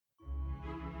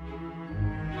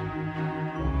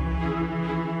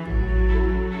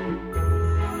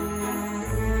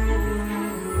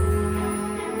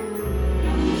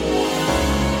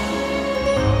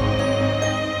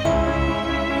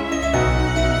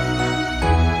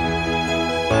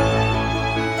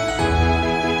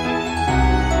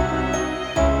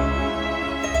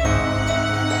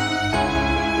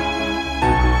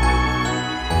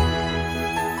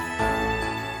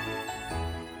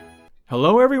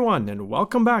Hello everyone, and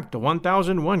welcome back to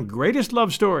 1001 Greatest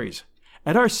Love Stories,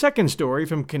 and our second story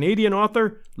from Canadian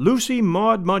author Lucy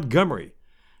Maud Montgomery,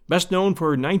 best known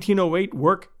for her 1908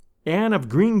 work Anne of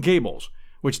Green Gables,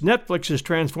 which Netflix has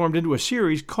transformed into a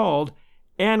series called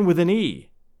Anne with an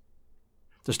E.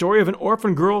 The story of an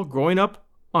orphan girl growing up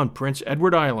on Prince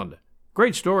Edward Island.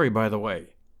 Great story, by the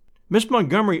way. Miss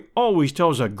Montgomery always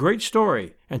tells a great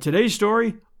story, and today's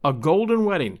story, A Golden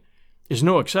Wedding, is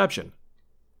no exception.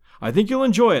 I think you'll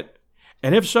enjoy it,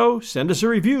 and if so, send us a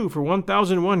review for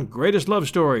 1001 Greatest Love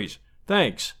Stories.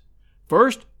 Thanks.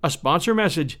 First, a sponsor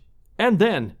message, and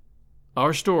then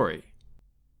our story.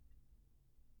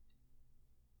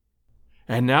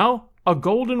 And now, A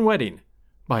Golden Wedding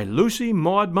by Lucy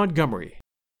Maud Montgomery.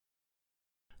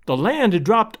 The land had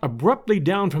dropped abruptly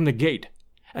down from the gate,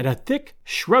 and a thick,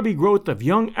 shrubby growth of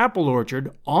young apple orchard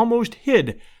almost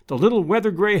hid the little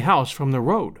weather-gray house from the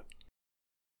road.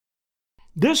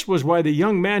 This was why the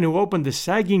young man who opened the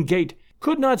sagging gate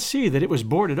could not see that it was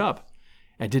boarded up,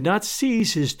 and did not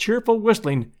cease his cheerful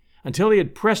whistling until he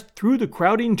had pressed through the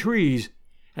crowding trees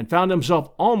and found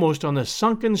himself almost on the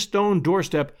sunken stone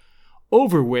doorstep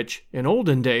over which, in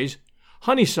olden days,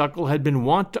 honeysuckle had been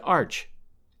wont to arch.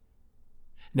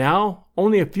 Now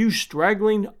only a few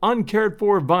straggling,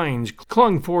 uncared-for vines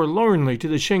clung forlornly to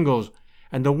the shingles,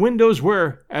 and the windows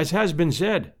were, as has been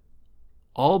said,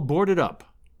 all boarded up.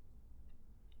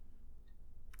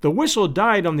 The whistle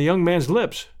died on the young man's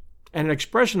lips, and an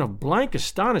expression of blank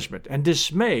astonishment and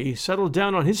dismay settled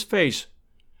down on his face.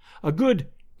 A good,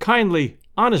 kindly,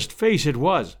 honest face it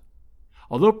was,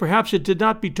 although perhaps it did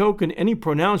not betoken any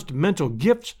pronounced mental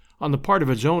gifts on the part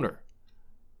of its owner.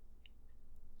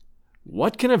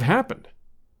 "What can have happened?"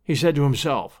 he said to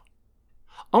himself.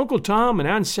 "Uncle Tom and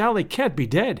Aunt Sally can't be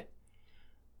dead.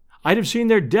 I'd have seen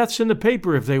their deaths in the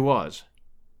paper if they was.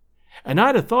 And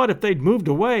I'd have thought if they'd moved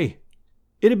away,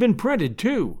 it had been printed,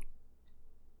 too.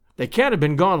 They can't have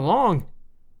been gone long.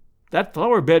 That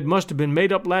flower bed must have been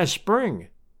made up last spring.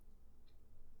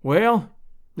 Well,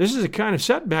 this is a kind of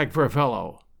setback for a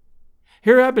fellow.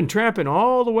 Here I've been tramping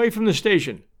all the way from the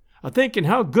station, a-thinking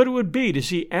how good it would be to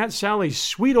see Aunt Sally's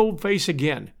sweet old face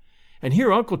again, and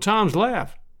hear Uncle Tom's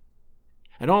laugh.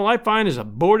 And all I find is a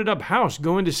boarded-up house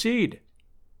going to seed.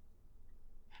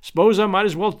 Suppose I might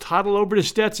as well toddle over to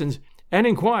Stetson's and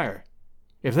inquire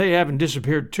if they haven't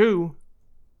disappeared too."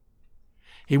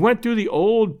 He went through the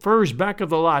old firs back of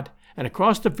the lot and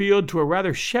across the field to a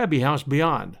rather shabby house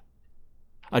beyond.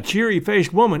 A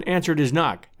cheery-faced woman answered his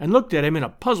knock and looked at him in a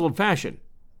puzzled fashion.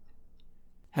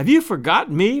 "Have you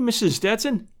forgotten me, Mrs.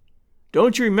 Stetson?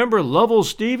 Don't you remember Lovell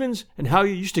Stevens and how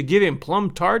you used to give him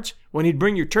plum tarts when he'd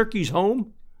bring your turkeys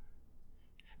home?"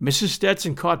 Mrs.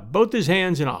 Stetson caught both his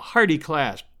hands in a hearty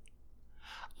clasp.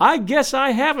 "I guess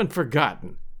I haven't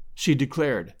forgotten," she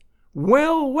declared.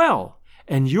 "Well, well,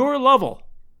 and you're Lovell.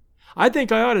 I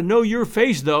think I ought to know your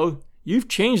face, though. You've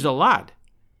changed a lot.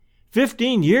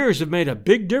 15 years have made a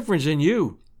big difference in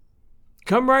you.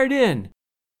 Come right in.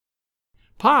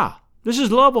 Pa, this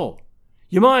is Lovell.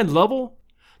 You mind Lovell?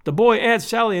 The boy Aunt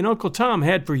Sally and Uncle Tom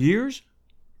had for years?"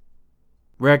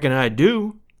 "Reckon I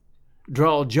do,"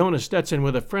 drawled Jonah Stetson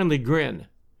with a friendly grin.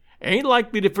 "Ain't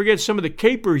likely to forget some of the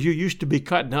capers you used to be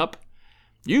cutting up.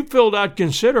 You've filled out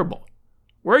considerable.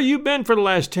 Where you been for the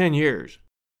last 10 years?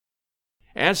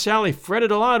 Aunt Sally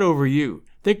fretted a lot over you,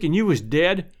 thinking you was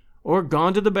dead or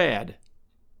gone to the bad."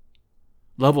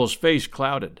 Lovell's face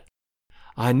clouded.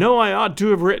 "I know I ought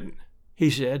to have written," he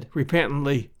said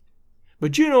repentantly.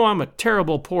 "But you know I'm a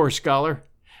terrible poor scholar,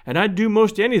 and I'd do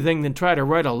most anything than try to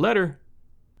write a letter.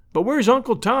 But where's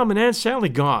Uncle Tom and Aunt Sally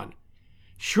gone?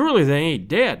 Surely they ain't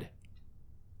dead."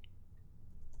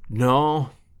 "No,"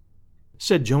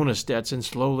 said Jonah Stetson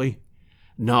slowly.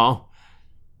 "No,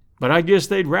 but I guess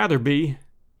they'd rather be.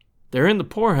 They're in the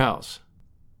poorhouse."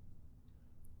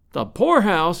 "The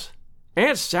poorhouse?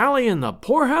 Aunt Sally in the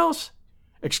poorhouse?"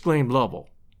 exclaimed Lovell.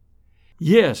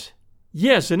 Yes,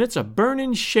 and it's a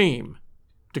burning shame,"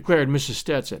 declared Mrs.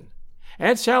 Stetson.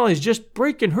 "Aunt Sally's just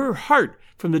breaking her heart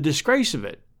from the disgrace of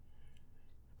it.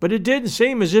 But it didn't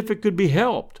seem as if it could be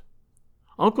helped.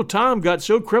 Uncle Tom got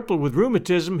so crippled with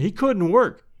rheumatism he couldn't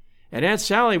work, and Aunt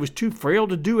Sally was too frail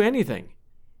to do anything.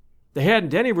 They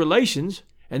hadn't any relations,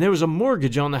 and there was a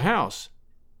mortgage on the house."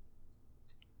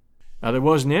 "Now, there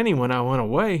wasn't any when I went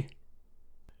away."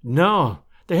 "No,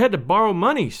 they had to borrow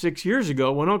money 6 years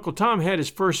ago when Uncle Tom had his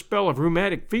first spell of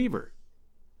rheumatic fever.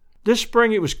 This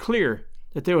spring it was clear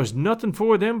that there was nothing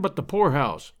for them but the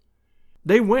poorhouse.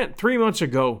 They went 3 months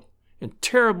ago, and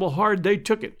terrible hard they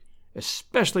took it,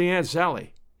 especially Aunt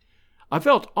Sally. I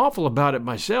felt awful about it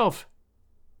myself.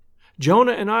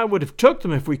 Jonah and I would have took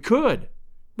them if we could,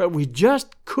 but we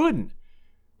just couldn't.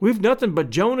 We've nothing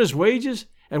but Jonah's wages,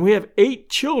 and we have 8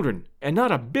 children, and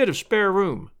not a bit of spare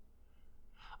room.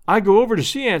 I go over to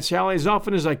see Aunt Sally as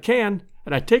often as I can,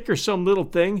 and I take her some little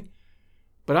thing,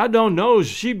 but I don't know,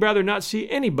 she'd rather not see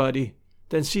anybody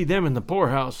than see them in the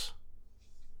poorhouse."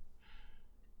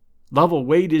 Lovell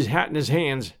weighed his hat in his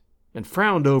hands and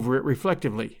frowned over it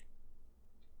reflectively.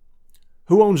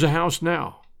 "Who owns the house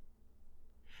now?"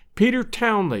 "Peter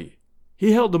Townley.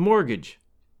 He held the mortgage,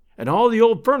 and all the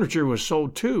old furniture was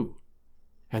sold too,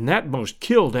 and that most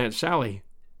killed Aunt Sally.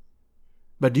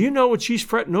 But do you know what she's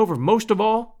fretting over most of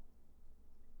all?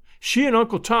 She and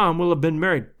Uncle Tom will have been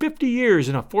married 50 years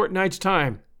in a fortnight's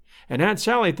time, and Aunt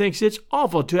Sally thinks it's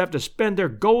awful to have to spend their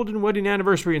golden wedding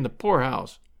anniversary in the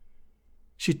poorhouse.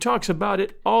 She talks about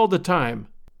it all the time."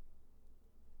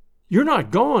 "You're not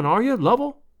going, are you,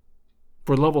 Lovell?"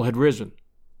 For Lovell had risen.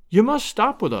 "You must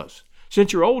stop with us,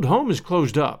 since your old home is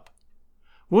closed up.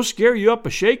 We'll scare you up a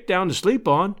shakedown to sleep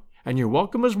on, and you're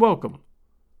welcome as welcome.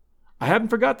 I haven't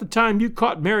forgot the time you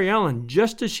caught Mary Ellen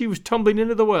just as she was tumbling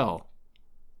into the well."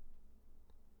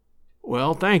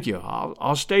 "Well, thank you.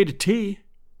 I'll stay to tea,"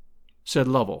 said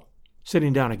Lovell,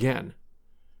 sitting down again.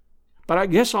 "But I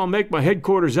guess I'll make my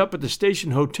headquarters up at the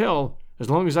station hotel as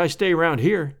long as I stay around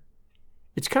here.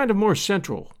 It's kind of more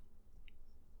central."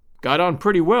 "Got on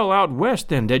pretty well out west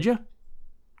then, did you?"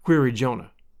 queried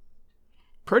Jonah.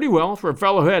 "Pretty well for a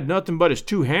fellow who had nothing but his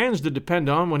 2 hands to depend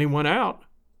on when he went out,"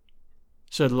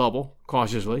 said Lovell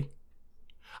cautiously.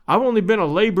 "I've only been a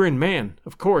laboring man,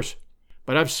 of course,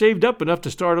 but I've saved up enough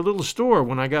to start a little store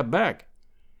when I got back.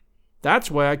 That's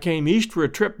why I came east for a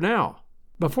trip now,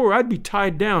 before I'd be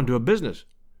tied down to a business.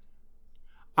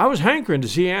 I was hankering to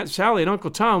see Aunt Sally and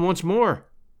Uncle Tom once more.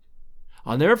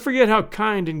 I'll never forget how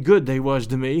kind and good they was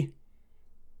to me.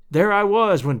 There I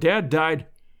was when Dad died,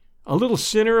 a little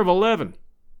sinner of 11,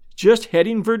 just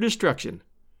heading for destruction.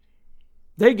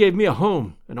 They gave me a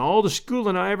home and all the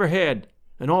schooling I ever had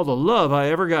and all the love I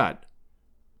ever got.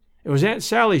 It was Aunt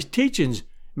Sally's teachings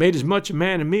made as much a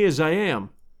man of me as I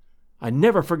am. I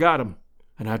never forgot 'em,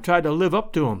 and I've tried to live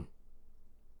up to 'em."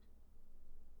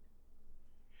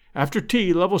 After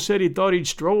tea, Lovell said he thought he'd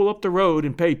stroll up the road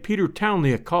and pay Peter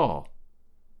Townley a call.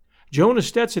 Jonah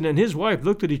Stetson and his wife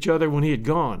looked at each other when he had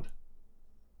gone.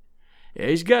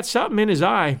 "He's got something in his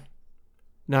eye,"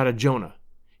 nodded Jonah.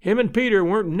 "Him and Peter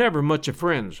weren't never much of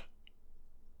friends."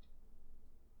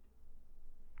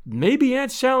 "Maybe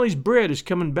Aunt Sally's bread is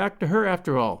coming back to her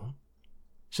after all,"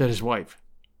 said his wife.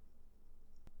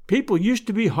 "People used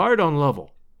to be hard on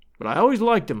Lovell, but I always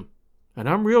liked him, and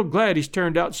I'm real glad he's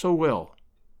turned out so well."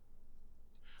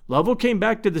 Lovell came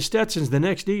back to the Stetsons the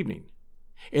next evening.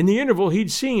 In the interval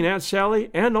he'd seen Aunt Sally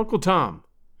and Uncle Tom.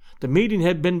 The meeting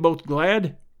had been both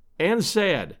glad and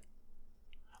sad.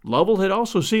 Lovell had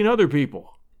also seen other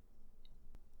people.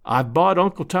 "I've bought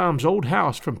Uncle Tom's old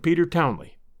house from Peter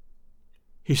Townley,"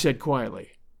 he said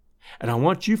quietly, "and I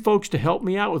want you folks to help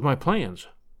me out with my plans.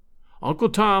 Uncle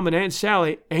Tom and Aunt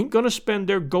Sally ain't going to spend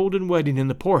their golden wedding in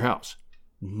the poorhouse.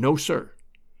 No, sir.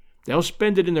 They'll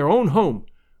spend it in their own home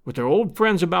with their old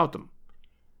friends about them.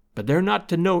 But they're not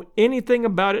to know anything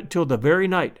about it till the very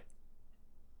night.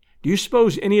 Do you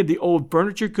suppose any of the old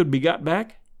furniture could be got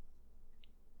back?"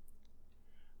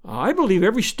 "I believe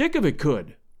every stick of it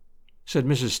could," said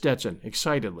Mrs. Stetson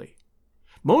excitedly.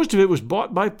 "Most of it was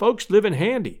bought by folks living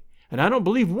handy, and I don't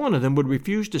believe one of them would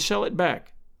refuse to sell it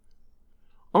back.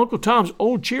 Uncle Tom's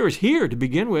old chair is here to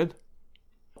begin with.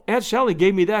 Aunt Sally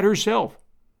gave me that herself.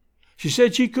 She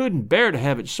said she couldn't bear to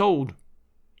have it sold.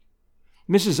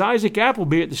 Mrs. Isaac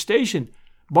Appleby at the station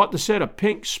bought the set of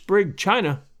pink sprigged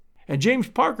china, and James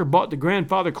Parker bought the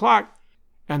grandfather clock,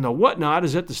 and the whatnot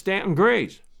is at the Stanton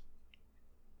Grays."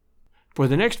 For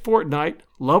the next fortnight,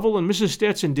 Lovell and Mrs.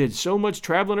 Stetson did so much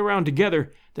traveling around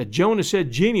together that Jonah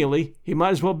said genially he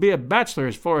might as well be a bachelor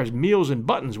as far as meals and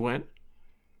buttons went.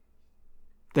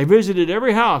 They visited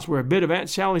every house where a bit of Aunt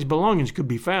Sally's belongings could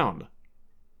be found.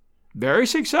 Very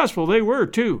successful they were,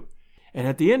 too, and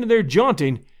at the end of their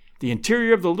jaunting, the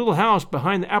interior of the little house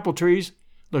behind the apple trees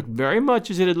looked very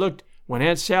much as it had looked when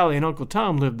Aunt Sally and Uncle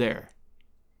Tom lived there.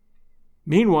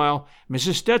 Meanwhile,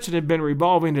 Mrs. Stetson had been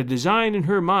revolving a design in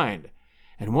her mind,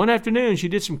 and one afternoon she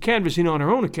did some canvassing on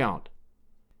her own account.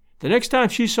 The next time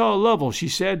she saw Lovell, she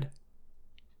said,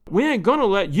 "We ain't going to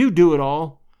let you do it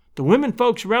all. The women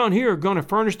folks around here are going to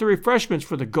furnish the refreshments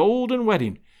for the golden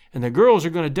wedding, and the girls are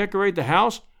going to decorate the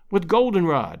house with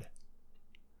goldenrod."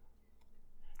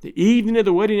 The evening of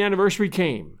the wedding anniversary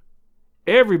came.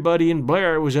 Everybody in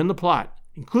Blair was in the plot,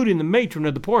 including the matron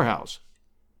of the poorhouse.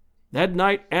 That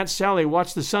night Aunt Sally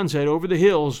watched the sunset over the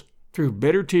hills through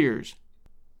bitter tears.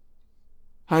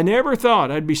 I never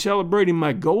thought I'd be celebrating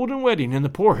my golden wedding in the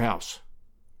poorhouse,"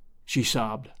 she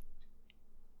sobbed.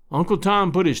 Uncle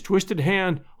Tom put his twisted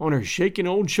hand on her shaking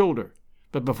old shoulder,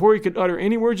 but before he could utter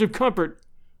any words of comfort,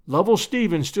 Lovell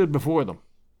Stevens stood before them.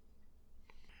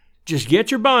 "Just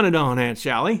get your bonnet on, Aunt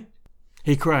Sally,"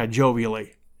 he cried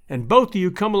jovially, "and both of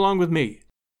you come along with me.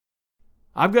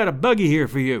 I've got a buggy here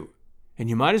for you, and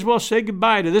you might as well say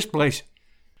goodbye to this place,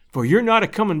 for you're not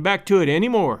a-coming back to it any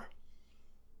more."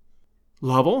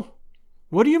 "Lovell,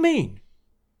 what do you mean?"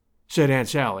 said Aunt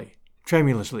Sally,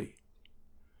 tremulously.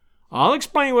 "I'll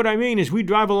explain what I mean as we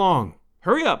drive along.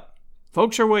 Hurry up.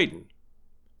 Folks are waiting."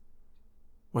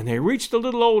 When they reached the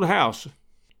little old house,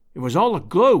 it was all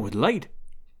aglow with light.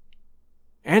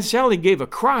 Aunt Sally gave a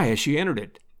cry as she entered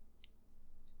it.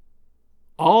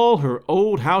 All her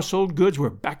old household goods were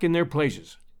back in their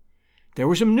places. There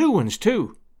were some new ones,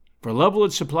 too, for Lovell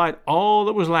had supplied all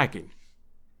that was lacking.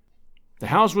 The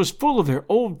house was full of their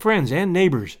old friends and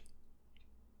neighbors.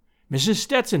 Mrs.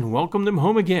 Stetson welcomed them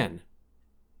home again.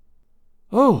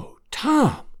 "Oh,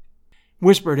 Tom,"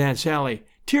 whispered Aunt Sally,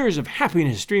 tears of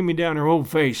happiness streaming down her old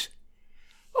face.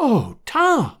 "Oh,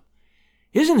 Tom,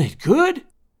 isn't it good?"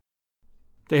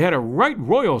 They had a right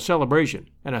royal celebration,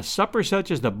 and a supper such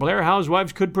as the Blair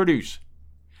housewives could produce.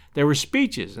 There were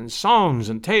speeches and songs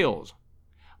and tales.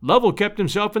 Lovell kept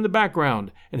himself in the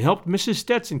background and helped Mrs.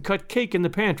 Stetson cut cake in the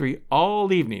pantry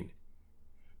all evening.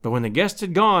 But when the guests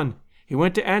had gone, he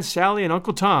went to Aunt Sally and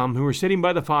Uncle Tom, who were sitting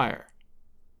by the fire.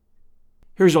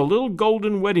 "Here's a little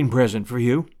golden wedding present for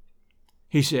you,"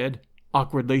 he said,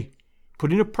 awkwardly,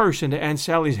 putting a purse into Aunt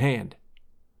Sally's hand.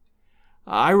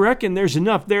 "I reckon there's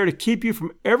enough there to keep you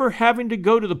from ever having to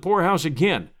go to the poorhouse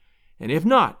again, and if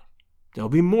not, there'll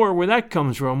be more where that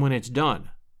comes from when it's done."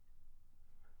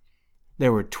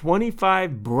 There were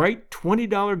 25 bright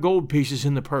 $20 gold pieces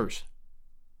in the purse.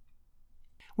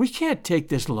 "We can't take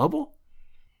this, Lovell,"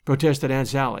 protested Aunt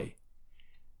Sally.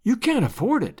 "You can't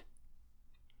afford it."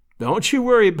 "Don't you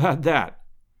worry about that,"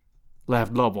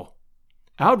 laughed Lovell.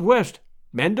 "Out west,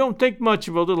 men don't think much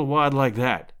of a little wad like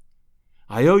that.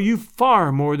 I owe you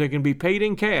far more than can be paid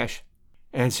in cash.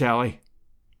 Aunt Sally,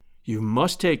 you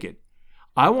must take it.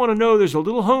 I want to know there's a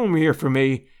little home here for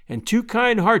me and two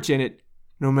kind hearts in it,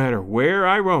 no matter where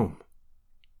I roam."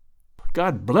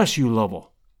 "God bless you,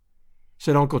 Lovell,"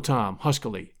 said Uncle Tom,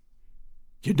 huskily.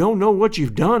 "You don't know what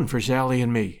you've done for Sally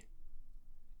and me."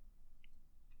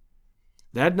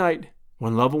 That night,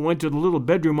 when Lovell went to the little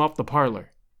bedroom off the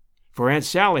parlor, for Aunt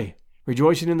Sally,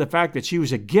 rejoicing in the fact that she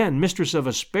was again mistress of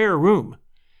a spare room,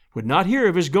 would not hear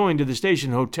of his going to the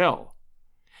station hotel,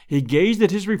 he gazed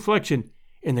at his reflection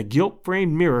in the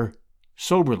gilt-framed mirror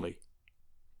soberly.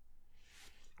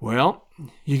 "Well,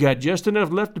 you got just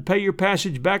enough left to pay your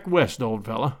passage back west, old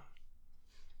fella,"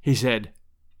 he said.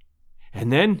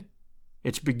 "And then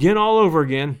it's begin all over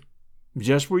again,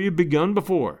 just where you begun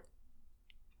before."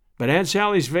 But Aunt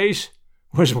Sally's face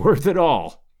was worth it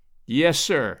all. Yes,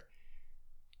 sir.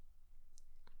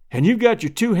 "And you've got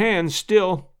your two hands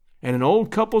still, and an old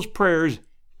couple's prayers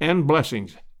and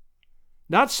blessings.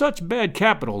 Not such bad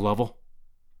capital, Lovell.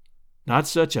 Not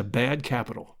such a bad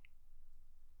capital."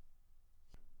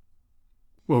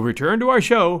 We'll return to our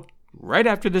show right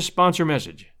after this sponsor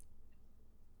message.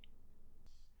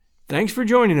 Thanks for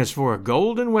joining us for A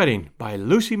Golden Wedding by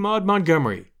Lucy Maud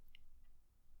Montgomery.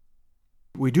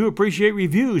 We do appreciate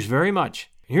reviews very much.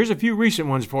 Here's a few recent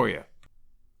ones for you.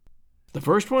 The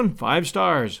first one, 5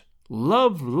 stars.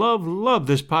 Love, love, love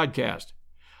this podcast.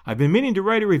 I've been meaning to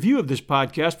write a review of this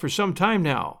podcast for some time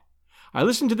now. I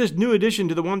listened to this new addition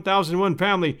to the 1001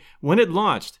 family when it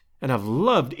launched, and I've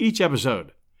loved each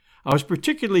episode. I was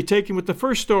particularly taken with the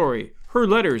first story, Her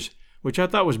Letters, which I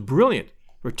thought was brilliant,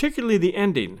 particularly the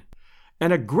ending,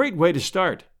 and a great way to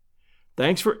start.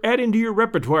 Thanks for adding to your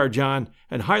repertoire, John,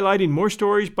 and highlighting more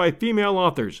stories by female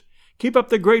authors. Keep up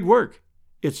the great work.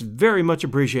 It's very much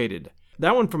appreciated.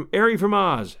 That one from Ari from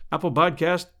Oz, Apple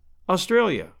Podcast,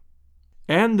 Australia.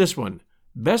 And this one,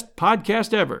 Best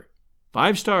Podcast Ever,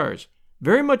 5 stars.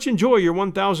 Very much enjoy your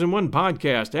 1001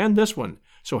 podcast and this one.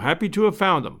 So happy to have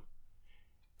found them.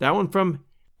 That one from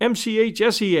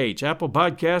MCHSEH, Apple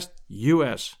Podcast,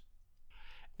 US.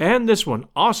 And this one,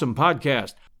 awesome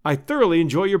podcast. I thoroughly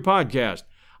enjoy your podcast.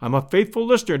 I'm a faithful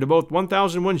listener to both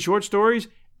 1001 Short Stories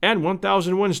and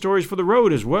 1001 Stories for the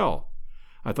Road as well.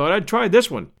 I thought I'd try this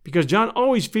one because John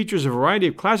always features a variety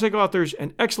of classic authors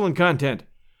and excellent content.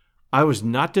 I was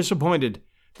not disappointed.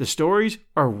 The stories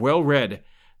are well read.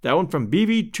 That one from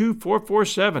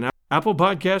BV2447, Apple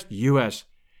Podcast, US.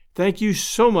 Thank you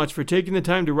so much for taking the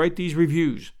time to write these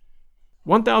reviews.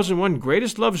 1001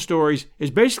 Greatest Love Stories is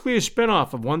basically a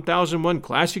spinoff of 1001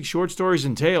 Classic Short Stories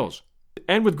and Tales.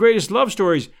 And with Greatest Love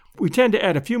Stories, we tend to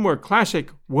add a few more classic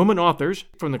woman authors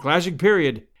from the classic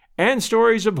period and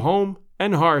stories of home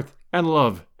and hearth and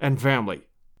love and family.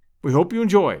 We hope you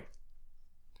enjoy.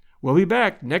 We'll be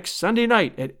back next Sunday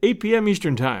night at 8 p.m.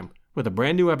 Eastern Time with a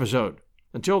brand new episode.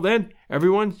 Until then,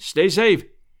 everyone, stay safe,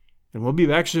 and we'll be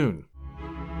back soon.